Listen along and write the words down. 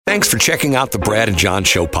Thanks for checking out the Brad and John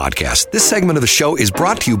Show podcast. This segment of the show is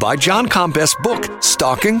brought to you by John Combest's book,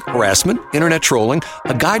 Stalking, Harassment, Internet Trolling,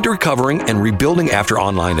 A Guide to Recovering and Rebuilding After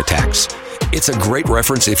Online Attacks. It's a great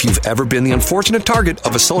reference if you've ever been the unfortunate target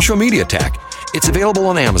of a social media attack. It's available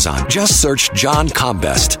on Amazon. Just search John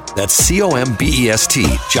Combest. That's C-O-M-B-E-S-T,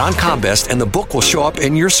 John Combest, and the book will show up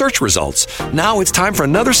in your search results. Now it's time for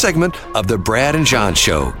another segment of the Brad and John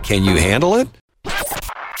Show. Can you handle it?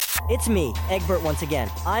 It's me, Egbert, once again.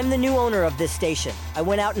 I'm the new owner of this station. I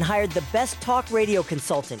went out and hired the best talk radio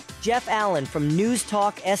consultant, Jeff Allen from News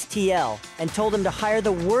Talk STL, and told him to hire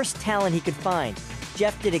the worst talent he could find.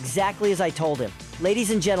 Jeff did exactly as I told him.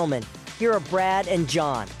 Ladies and gentlemen, here are Brad and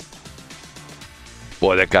John.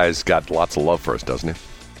 Boy, that guy's got lots of love for us, doesn't he?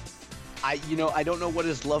 I don't know what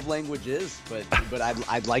his love language is, but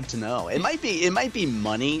I'd like to know. It might be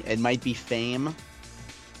money. It might be fame.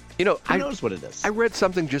 Who knows what it is? I read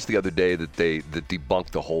something just the other day that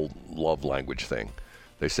debunked the whole love language thing.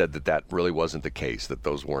 They said that really wasn't the case. That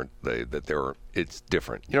those weren't it's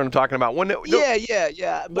different. You know what I'm talking about?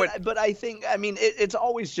 Yeah. But I think it's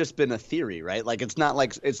always just been a theory, right? Like it's not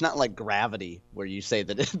like gravity where you say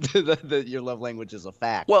that that your love language is a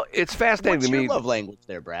fact. Well, it's fascinating to me. What's your love language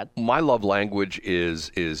there, Brad? My love language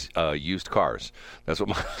is used cars. That's what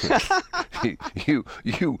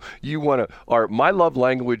you want to. Or my love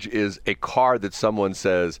language is a car that someone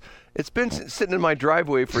says, it's been sitting in my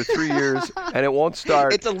driveway for 3 years and it won't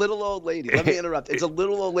start. It's a little old lady. Let me interrupt. It's a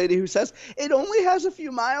little old lady who says, it only has a few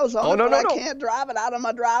miles on it, but I can't drive it out of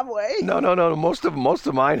my driveway. No. Most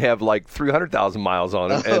of mine have like 300,000 miles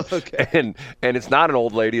on it. And, okay. and it's not an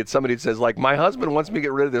old lady. It's somebody that says, like, my husband wants me to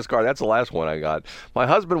get rid of this car. That's the last one I got. My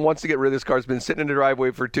husband wants to get rid of this car. It's been sitting in the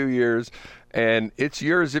driveway for 2 years. And it's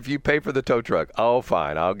yours if you pay for the tow truck. Oh,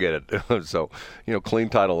 fine. I'll get it. So, clean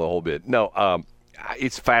title the whole bit. No,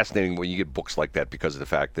 it's fascinating when you get books like that because of the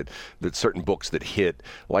fact that certain books that hit,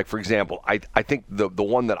 like, for example, I think the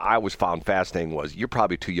one that I was found fascinating was, you're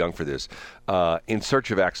probably too young for this, In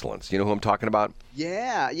Search of Excellence. You know who I'm talking about?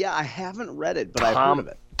 Yeah, I haven't read it, but I've heard of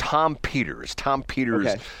it. Tom Peters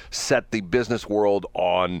set the business world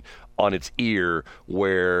on its ear,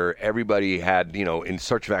 where everybody had, in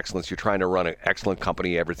search of excellence, you're trying to run an excellent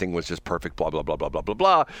company, everything was just perfect, blah, blah, blah, blah, blah, blah,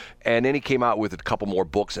 blah. And then he came out with a couple more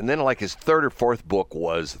books, and then like his third or fourth book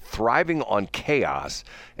was Thriving on Chaos,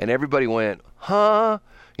 and everybody went, huh?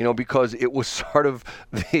 Because it was sort of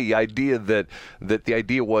the idea that the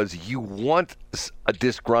idea was, you want a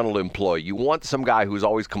disgruntled employee. You want some guy who's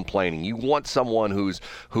always complaining. You want someone who's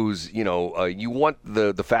you want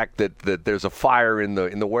the fact that there's a fire in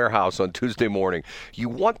the warehouse on Tuesday morning. You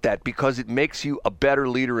want that because it makes you a better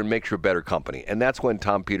leader and makes you a better company. And that's when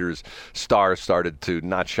Tom Peters' star started to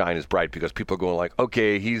not shine as bright, because people are going like,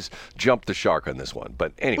 okay, he's jumped the shark on this one.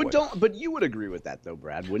 But anyway. But you would agree with that though,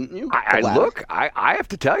 Brad, wouldn't you? I have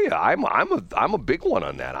to tell you, I'm a big one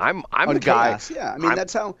on that. I'm the guy. Chaos, yeah,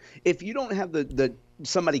 that's how. If you don't have the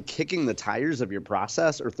somebody kicking the tires of your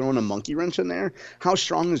process or throwing a monkey wrench in there, how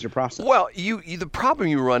strong is your process? Well, the problem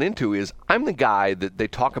you run into is, I'm the guy that they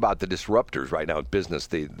talk about, the disruptors right now in business,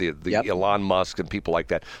 the Yep. Elon Musk and people like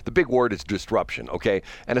that. The big word is disruption, okay?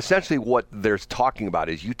 And essentially what they're talking about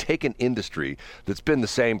is, you take an industry that's been the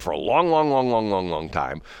same for a long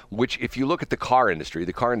time, which, if you look at the car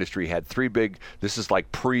industry had three big, this is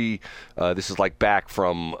like back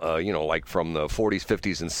from, like from the 40s,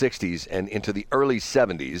 50s, and 60s and into the early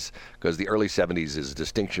 70s, because the early 70s is a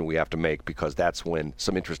distinction we have to make, because that's when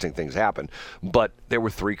some interesting things happened. But there were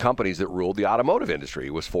three companies that ruled the automotive industry.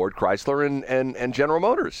 It was Ford, Chrysler, and General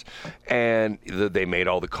Motors. And they made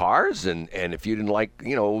all the cars, and if you didn't like,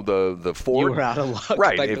 the Ford, you were out of luck.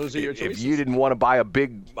 Right. Like, those are your choices. If you didn't want to buy a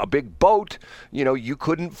big boat, you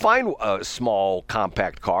couldn't find a small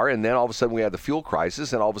compact car. And then all of a sudden we had the fuel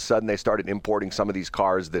crisis, and all of a sudden they started importing some of these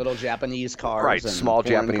cars that, little Japanese cars, right, and small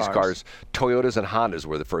Japanese cars. Toyotas and Hondas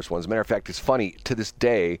were the first ones. As a matter of fact, it's funny, to this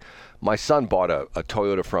day, my son bought a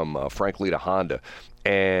Toyota from Frank Lita Honda,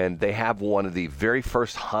 and they have one of the very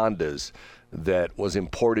first Hondas that was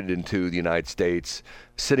imported into the United States,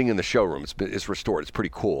 sitting in the showroom. It's restored. It's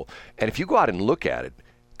pretty cool. And if you go out and look at it,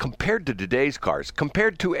 compared to today's cars,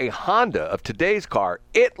 compared to a Honda of today's car,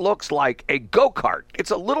 it looks like a go-kart.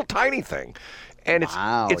 It's a little tiny thing. And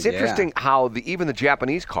it's interesting how even the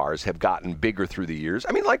Japanese cars have gotten bigger through the years.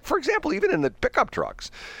 I mean, like, for example, even in the pickup trucks,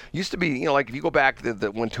 used to be, like if you go back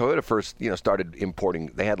when Toyota first, started importing,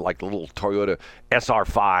 they had like the little Toyota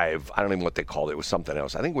SR5. I don't even know what they called it. It was something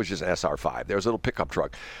else. I think it was just an SR5. There was a little pickup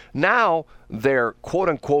truck. Now, their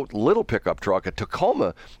quote-unquote little pickup truck, a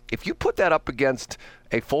Tacoma, if you put that up against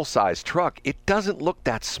a full-size truck, it doesn't look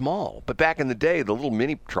that small. But back in the day, the little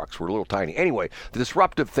mini trucks were a little tiny. Anyway, the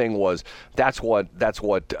disruptive thing was that's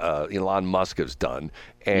what Elon Musk has done.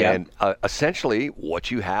 And essentially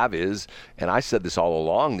what you have is, and I said this all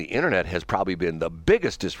along, the internet has probably been the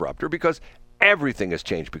biggest disruptor because everything has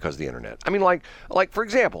changed because of the internet. I mean, like for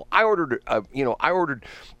example, I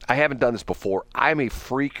haven't done this before. I'm a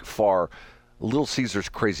freak for Little Caesars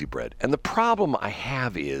Crazy Bread. And the problem I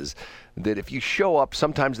have is that if you show up,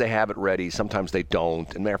 sometimes they have it ready, sometimes they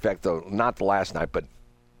don't. And matter of fact, though, not the last night, but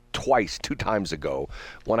two times ago,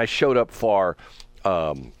 when I showed up for,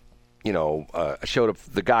 the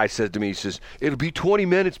guy said to me, he says, it'll be 20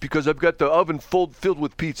 minutes because I've got the oven filled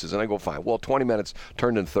with pizzas. And I go, fine. Well, 20 minutes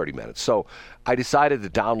turned into 30 minutes. So I decided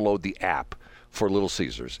to download the app for Little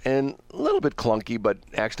Caesars. And a little bit clunky, but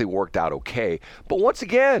actually worked out okay. But once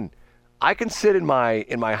again, I can sit in my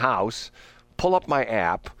house, pull up my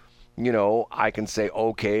app. I can say,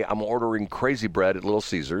 okay, I'm ordering Crazy Bread at Little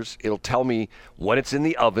Caesars. It'll tell me when it's in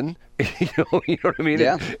the oven. You know what I mean?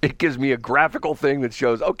 Yeah. It gives me a graphical thing that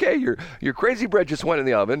shows, okay, your Crazy Bread just went in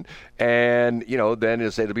the oven, and then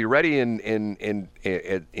it'll say it'll be ready in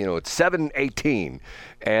at 7:18,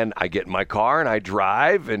 and I get in my car and I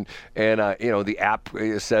drive, and the app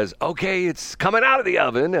says, okay, it's coming out of the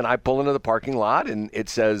oven, and I pull into the parking lot, and it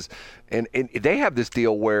says. And they have this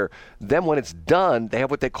deal where then when it's done, they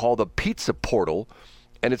have what they call the pizza portal,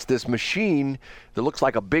 and it's this machine that looks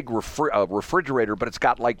like a big refrigerator, but it's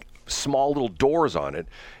got like small little doors on it.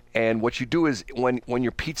 And what you do is when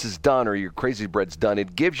your pizza's done or your Crazy Bread's done,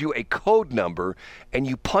 it gives you a code number, and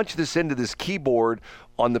you punch this into this keyboard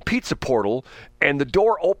on the pizza portal, and the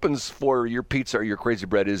door opens for your pizza or your Crazy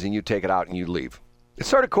Bread is, and you take it out and you leave. It's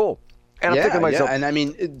sort of cool. And I'm thinking to myself, and I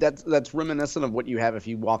mean that's reminiscent of what you have if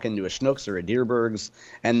you walk into a Schnucks or a Dierberg's,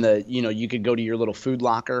 and you could go to your little food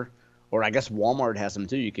locker, or I guess Walmart has them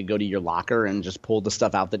too. You could go to your locker and just pull the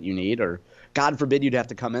stuff out that you need, or God forbid you'd have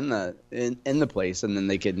to come in the place, and then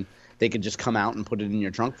they could just come out and put it in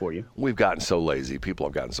your trunk for you. We've gotten so lazy. People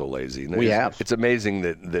have gotten so lazy. We have. It's amazing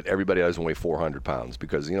that everybody doesn't weigh 400 pounds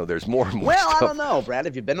because, there's more and more Well, stuff. I don't know, Brad.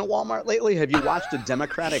 Have you been to Walmart lately? Have you watched a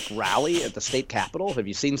Democratic rally at the state capitol? Have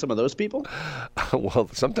you seen some of those people? Well,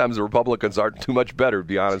 sometimes the Republicans aren't too much better, to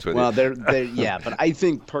be honest with you. Well, but I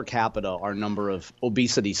think per capita, our number of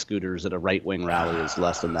obesity scooters at a right-wing rally is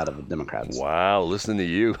less than that of the Democrats. Wow, listen to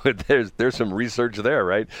you. There's some research there,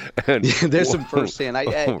 right? There's some firsthand.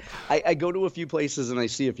 I go to a few places and I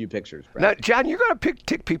see a few pictures. Brad. Now, John, you're going to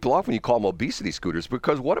tick people off when you call them obesity scooters,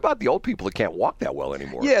 because what about the old people that can't walk that well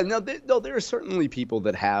anymore? Yeah, no, there are certainly people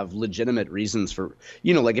that have legitimate reasons for,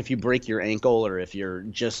 like if you break your ankle or if you're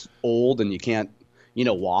just old and you can't,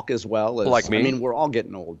 walk as well as. Like me. I mean, we're all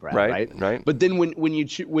getting old, Brad. Right. But then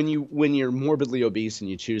when you're morbidly obese and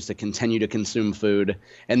you choose to continue to consume food,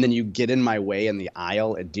 and then you get in my way in the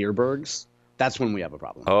aisle at Dierberg's, that's when we have a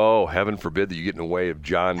problem. Oh, heaven forbid that you get in the way of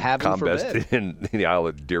John Combest in the aisle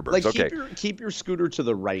of Dierberg's. Like, keep your scooter to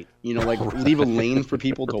the right. Leave a lane for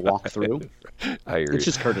people to walk through. I hear It's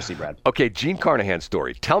just courtesy, Brad. Okay, Gene Carnahan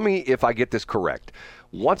story. Tell me if I get this correct.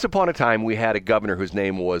 Once upon a time, we had a governor whose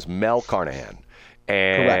name was Mel Carnahan.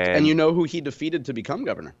 Correct. And you know who he defeated to become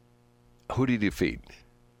governor? Who did he defeat?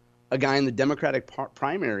 A guy in the Democratic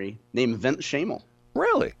primary named Vince Shamel.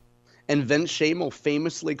 Really? And Vince Shamel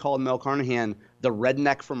famously called Mel Carnahan the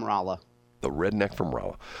redneck from Rolla. The redneck from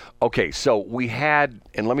Rolla. Okay, so we had,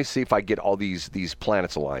 and let me see if I get all these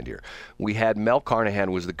planets aligned here. We had Mel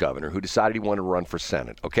Carnahan was the governor who decided he wanted to run for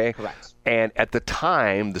Senate, okay? Correct. And at the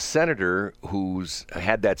time, the senator who's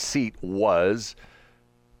had that seat was...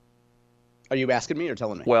 Are you asking me or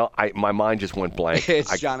telling me? Well, my mind just went blank.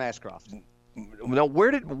 It's John Ashcroft. No,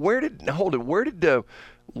 where did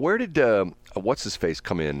what's his face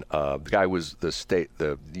come in? The guy was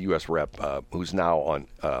the U.S. rep who's now on.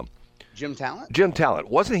 Jim Talent? Jim Talent.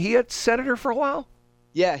 Wasn't he a senator for a while?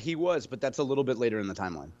 Yeah, he was, but that's a little bit later in the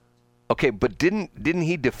timeline. Okay, but didn't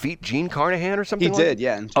he defeat Gene Carnahan or something? He did,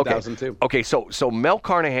 yeah, in 2002. Okay, so Mel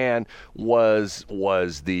Carnahan was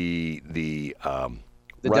the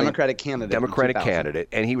Democratic candidate,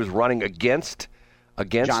 and he was running against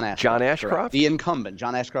John Ashcroft? Correct. The incumbent.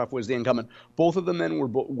 John Ashcroft was the incumbent. Both of the men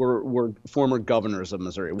were former governors of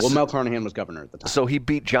Missouri. Well, Mel Carnahan was governor at the time. So he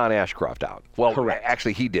beat John Ashcroft out. Well, correct.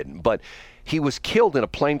 Actually, he didn't. But he was killed in a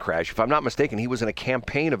plane crash. If I'm not mistaken, he was in a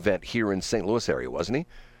campaign event here in St. Louis area, wasn't he?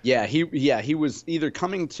 Yeah, he was either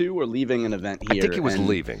coming to or leaving an event here. I think he was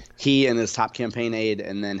leaving. He and his top campaign aide,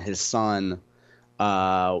 and then his son,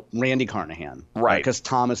 Randy Carnahan. Right. Because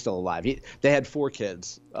Tom is still alive. They had 4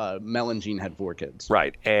 kids. Mel and Jean had 4 kids.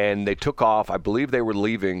 Right. And they took off. I believe they were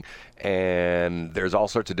leaving. And there's all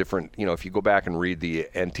sorts of different, if you go back and read the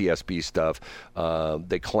NTSB stuff,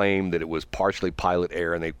 they claim that it was partially pilot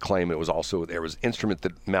error, and they claim it was also, there was instrument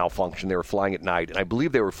that malfunctioned. They were flying at night. And I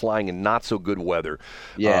believe they were flying in not so good weather.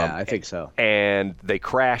 Yeah, I think so. And they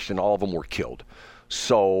crashed, and all of them were killed.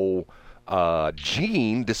 So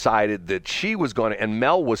Jean decided that she was going to, and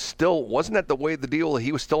Mel was still, wasn't that the way the deal?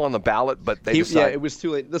 He was still on the ballot, but they decided. Yeah, it was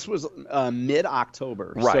too late. This was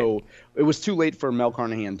mid-October, right. So it was too late for Mel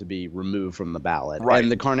Carnahan to be removed from the ballot. Right. And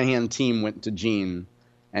the Carnahan team went to Jean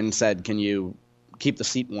and said, "Can you keep the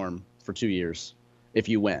seat warm for 2 years if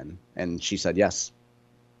you win?" And she said yes.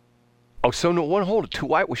 Oh, so no one hold it.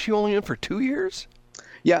 Was she only in for 2 years?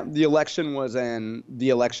 Yeah, the election was in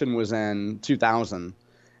 2000.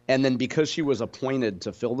 And then because she was appointed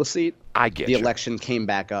to fill the seat, the election came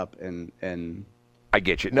back up and I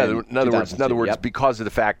get you. In other words, yep. Because of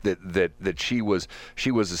the fact that she was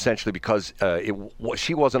essentially, because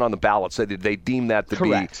she wasn't on the ballot, so they deemed that to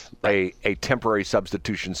Correct. Be a temporary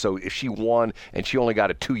substitution. So if she won and she only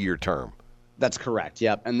got a 2-year term. That's correct.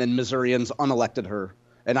 Yep. And then Missourians unelected her.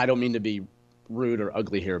 And I don't mean to be rude or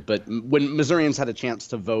ugly here, but when Missourians had a chance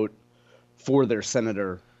to vote for their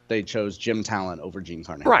senator, they chose Jim Talent over Jean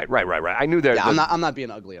Carnahan. Right. I knew that. Yeah, I'm not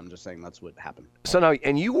being ugly. I'm just saying that's what happened. So now,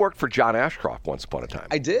 and you worked for John Ashcroft once upon a time.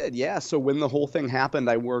 I did, yeah. So when the whole thing happened,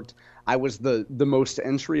 I was the most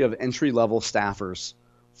entry-level staffers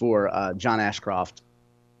for John Ashcroft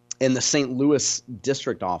in the St. Louis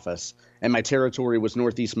district office, and my territory was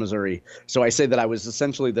Northeast Missouri. So I say that I was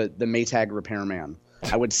essentially the Maytag repairman.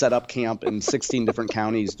 I would set up camp in 16 different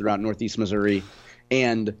counties throughout Northeast Missouri,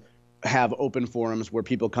 and have open forums where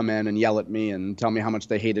people come in and yell at me and tell me how much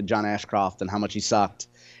they hated John Ashcroft and how much he sucked.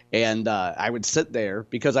 And I would sit there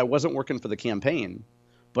because I wasn't working for the campaign,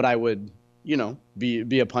 but I would,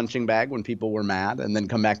 be a punching bag when people were mad, and then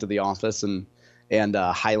come back to the office and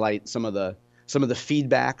highlight some of the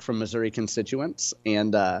feedback from Missouri constituents.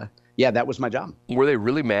 And that was my job. Were they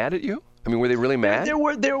really mad at you? I mean, were they really mad? There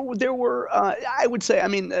were. I would say. I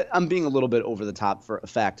mean, I'm being a little bit over the top for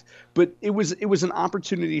effect, but it was an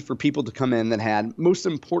opportunity for people to come in that had, most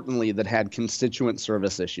importantly, constituent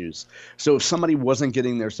service issues. So if somebody wasn't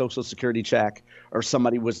getting their Social Security check, or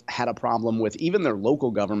somebody had a problem with even their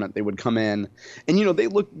local government, they would come in, and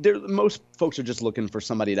most folks are just looking for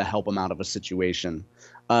somebody to help them out of a situation.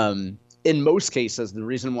 In most cases, the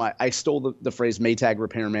reason why I stole the phrase Maytag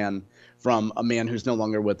repairman from a man who's no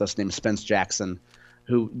longer with us named Spence Jackson,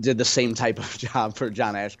 who did the same type of job for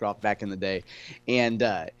John Ashcroft back in the day. And,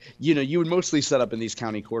 you would mostly set up in these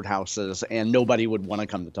county courthouses, and nobody would want to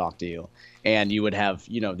come to talk to you. And you would have,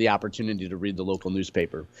 the opportunity to read the local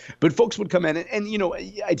newspaper. But folks would come in, and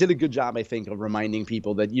I did a good job, I think, of reminding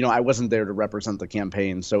people that, I wasn't there to represent the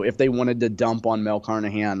campaign. So if they wanted to dump on Mel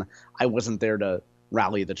Carnahan, I wasn't there to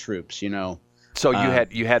rally the troops, So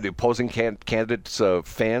you had the opposing candidates'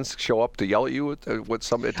 fans show up to yell at you with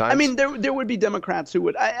some at times? I mean, there would be Democrats who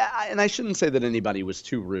would, and I shouldn't say that anybody was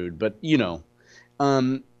too rude, but,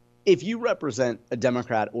 if you represent a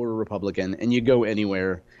Democrat or a Republican and you go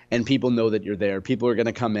anywhere and people know that you're there, people are going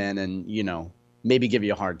to come in and, maybe give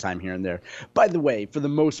you a hard time here and there. By the way, for the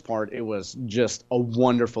most part, it was just a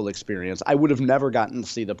wonderful experience. I would have never gotten to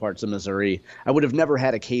see the parts of Missouri. I would have never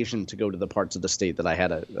had occasion to go to the parts of the state that I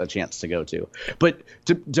had a chance to go to. But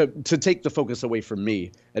to take the focus away from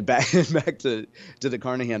me and back to the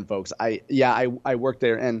Carnahan folks, I worked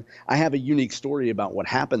there, and I have a unique story about what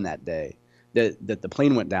happened that day that the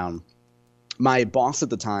plane went down. My boss at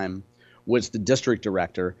the time was the district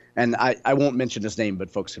director, and I won't mention his name, but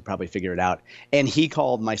folks could probably figure it out. And he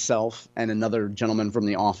called myself and another gentleman from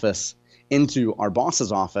the office into our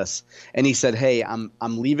boss's office, and he said, "Hey, I'm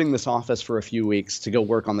leaving this office for a few weeks to go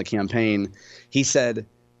work on the campaign." He said,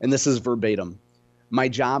 and this is verbatim, "My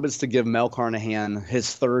job is to give Mel Carnahan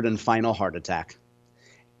his third and final heart attack."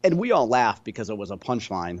 And we all laughed because it was a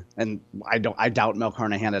punchline, and I doubt Mel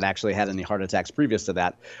Carnahan had actually had any heart attacks previous to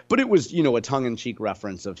that. But it was, a tongue-in-cheek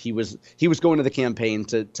reference of he was going to the campaign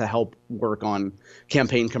to help work on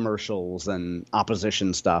campaign commercials and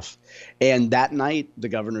opposition stuff. And that night, the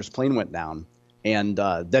governor's plane went down, and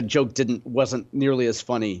that joke wasn't nearly as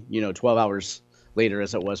funny, 12 hours later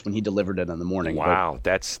as it was when he delivered it in the morning. Wow,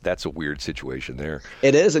 that's a weird situation there.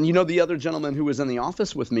 It is, and the other gentleman who was in the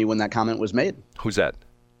office with me when that comment was made. Who's that?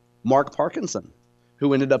 Mark Parkinson,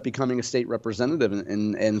 who ended up becoming a state representative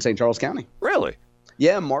in St. Charles County. Really?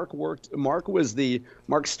 Yeah, Mark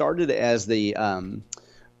started as the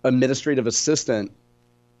administrative assistant.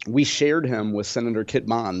 We shared him with Senator Kit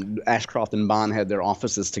Bond. Ashcroft and Bond had their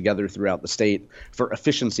offices together throughout the state for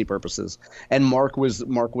efficiency purposes. And Mark was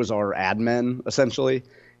our admin essentially,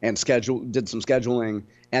 and did some scheduling.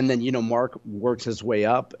 And then, Mark worked his way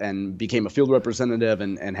up and became a field representative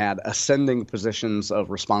and had ascending positions of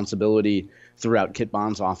responsibility throughout Kit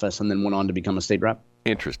Bond's office, and then went on to become a state rep.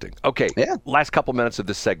 Interesting. Okay. Yeah. Last couple minutes of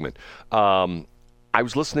this segment. I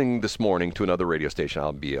was listening this morning to another radio station,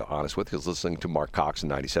 I'll be honest with you. I was listening to Mark Cox in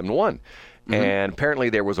 97.1. Mm-hmm. And apparently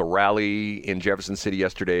there was a rally in Jefferson City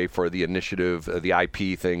yesterday for the initiative, the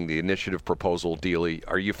IP thing, the initiative proposal dealie.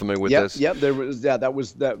 Are you familiar with this? Yep.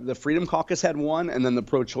 The Freedom Caucus had one, and then the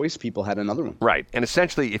pro-choice people had another one. Right. And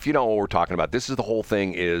essentially, if you know what we're talking about, this is the whole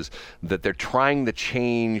thing, is that they're trying to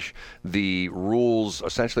change the rules,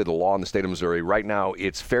 essentially the law in the state of Missouri. Right now,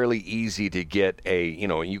 it's fairly easy to get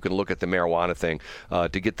you can look at the marijuana thing,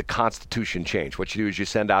 to get the Constitution changed. What you do is you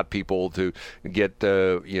send out people to get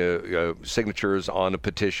signatures on a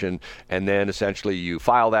petition, and then essentially you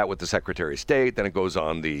file that with the Secretary of State. Then it goes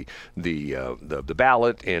on the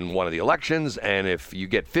ballot in one of the elections, and if you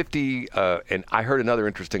get 50, and I heard another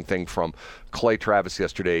interesting thing from Clay Travis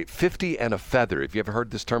yesterday, 50 and a feather. Have you ever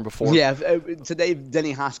heard this term before? Yeah, today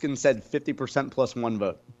Denny Hoskins said 50% plus one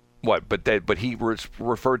vote. What? But he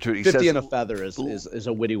referred to it. He 50 says, and a feather is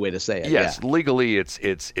a witty way to say it. Yes, yeah. legally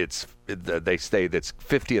they say that's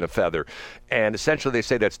 50 and a feather, and essentially they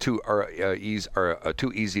say that's too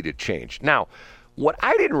easy to change. Now, what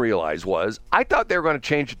I didn't realize was I thought they were going to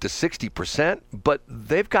change it to 60%, but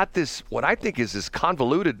they've got this what I think is this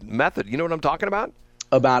convoluted method. You know what I'm talking about?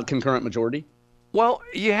 About concurrent majority? Well,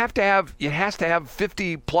 it has to have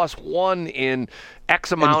 50 plus 1 in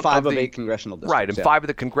X amount and 5 of the 8 congressional districts. Right, and 5 of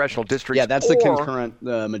the congressional districts. Yeah, that's the concurrent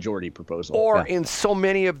majority proposal. Or in so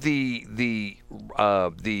many of the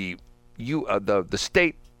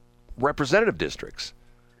state representative districts.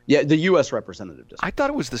 Yeah, the U.S. representative district. I thought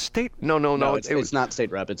it was the state. No, it's not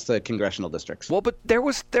state rep. It's the congressional districts. Well, but there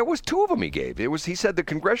was 2 of them he gave. He said the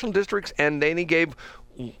congressional districts, and then he gave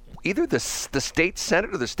either the state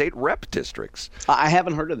senate or the state rep districts. I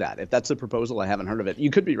haven't heard of that. If that's a proposal, I haven't heard of it.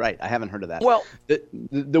 You could be right. I haven't heard of that. Well,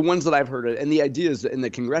 the ones that I've heard of, and the idea is in the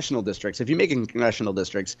congressional districts, if you make it in congressional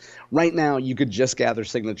districts, right now you could just gather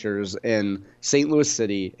signatures in St. Louis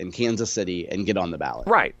City and Kansas City and get on the ballot.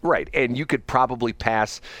 Right. And you could probably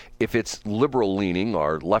pass, if it's liberal-leaning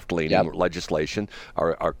or left-leaning legislation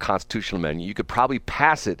or constitutional amendment, you could probably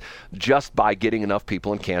pass it just by getting enough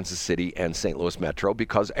people in Kansas City and St. Louis Metro,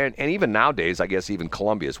 because and even nowadays, I guess even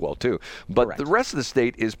Columbia as well, too. But Correct. The rest of the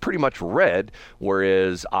state is pretty much red,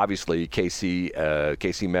 whereas obviously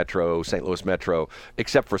KC Metro, St. Louis Metro,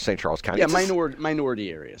 except for St. Charles County. Yeah,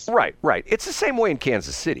 minority areas. Right. It's the same way in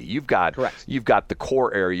Kansas City. You've got the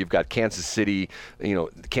core area. You've got Kansas City,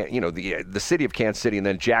 the city of Kansas City, and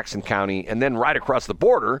then Jackson County, and then right across the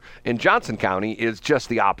border in Johnson County is just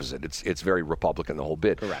the opposite. It's very Republican, the whole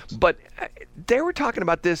bit. Correct. But they were talking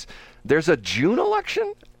about this. There's a June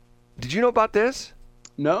election. Did you know about this?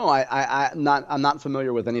 No, I'm not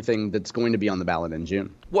familiar with anything that's going to be on the ballot in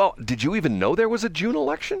June. Well, did you even know there was a June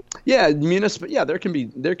election? Yeah, there can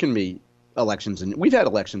be elections, and we've had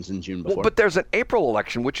elections in June before. Well, but there's an April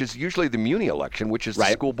election, which is usually the muni election, which is the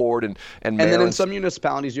school board and mayor. And then in some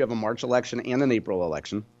municipalities, you have a March election and an April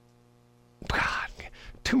election. God,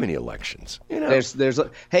 too many elections.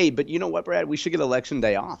 Hey, but you know what, Brad? We should get election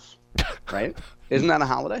day off, right? Isn't that a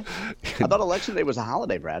holiday? I thought election day was a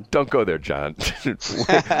holiday, Brad. Don't go there, John.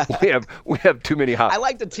 we have too many holidays. I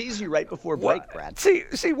like to tease you right before break, Brad.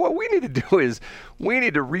 See, what we need to do is we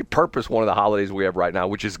need to repurpose one of the holidays we have right now,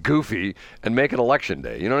 which is goofy, and make it election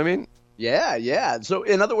day. You know what I mean? Yeah. So,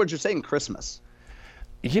 in other words, you're saying Christmas.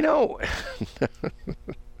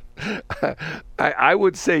 I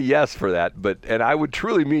would say yes for that, and I would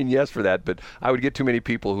truly mean yes for that, but I would get too many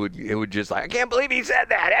people who would just like, I can't believe he said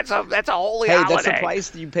that. That's a holy holiday. Hey, that's the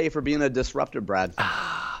price you pay for being a disruptor, Brad.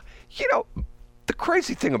 The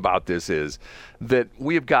crazy thing about this is that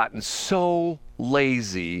we have gotten so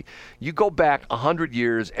lazy. You go back 100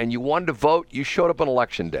 years and you wanted to vote, you showed up on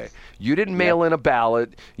election day. You didn't mail in a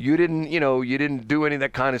ballot. You didn't do any of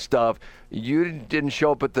that kind of stuff. You didn't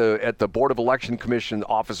show up at the Board of Election Commission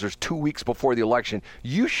officers 2 weeks before the election.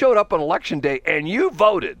 You showed up on election day and you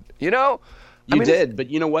voted, You did, but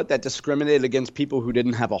you know what? That discriminated against people who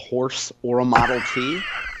didn't have a horse or a Model T.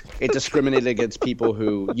 It discriminated against people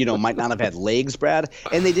who, might not have had legs, Brad.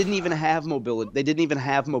 And they didn't even have mobility. They didn't even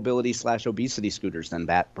have mobility/obesity scooters then,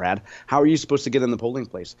 Brad. How are you supposed to get in the polling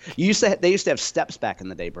place? They used to have steps back in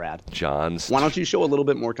the day, Brad. Why don't you show a little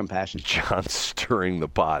bit more compassion? John's stirring the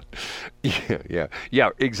pot. Yeah,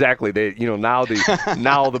 exactly. They, now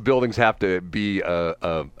the buildings have to be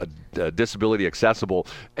disability accessible.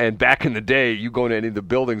 And back in the day, you go into any of the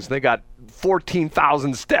buildings, they got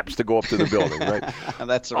 14,000 steps to go up to the building, right?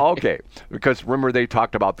 That's right. Okay, because remember they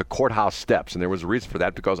talked about the courthouse steps, and there was a reason for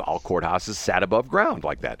that because all courthouses sat above ground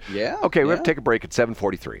like that. Yeah. Okay, we have to take a break at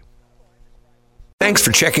 7:43. Thanks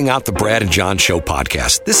for checking out the Brad and John Show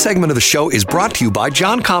podcast. This segment of the show is brought to you by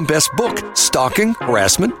John Combest's book, Stalking,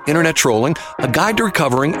 Harassment, Internet Trolling, A Guide to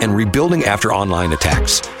Recovering and Rebuilding After Online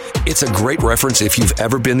Attacks. It's a great reference if you've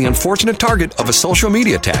ever been the unfortunate target of a social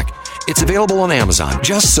media attack. It's available on Amazon.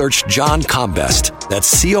 Just search John Combest.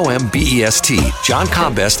 That's Combest, John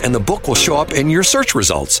Combest, and the book will show up in your search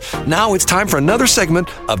results. Now it's time for another segment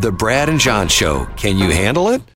of the Brad and John Show. Can you handle it?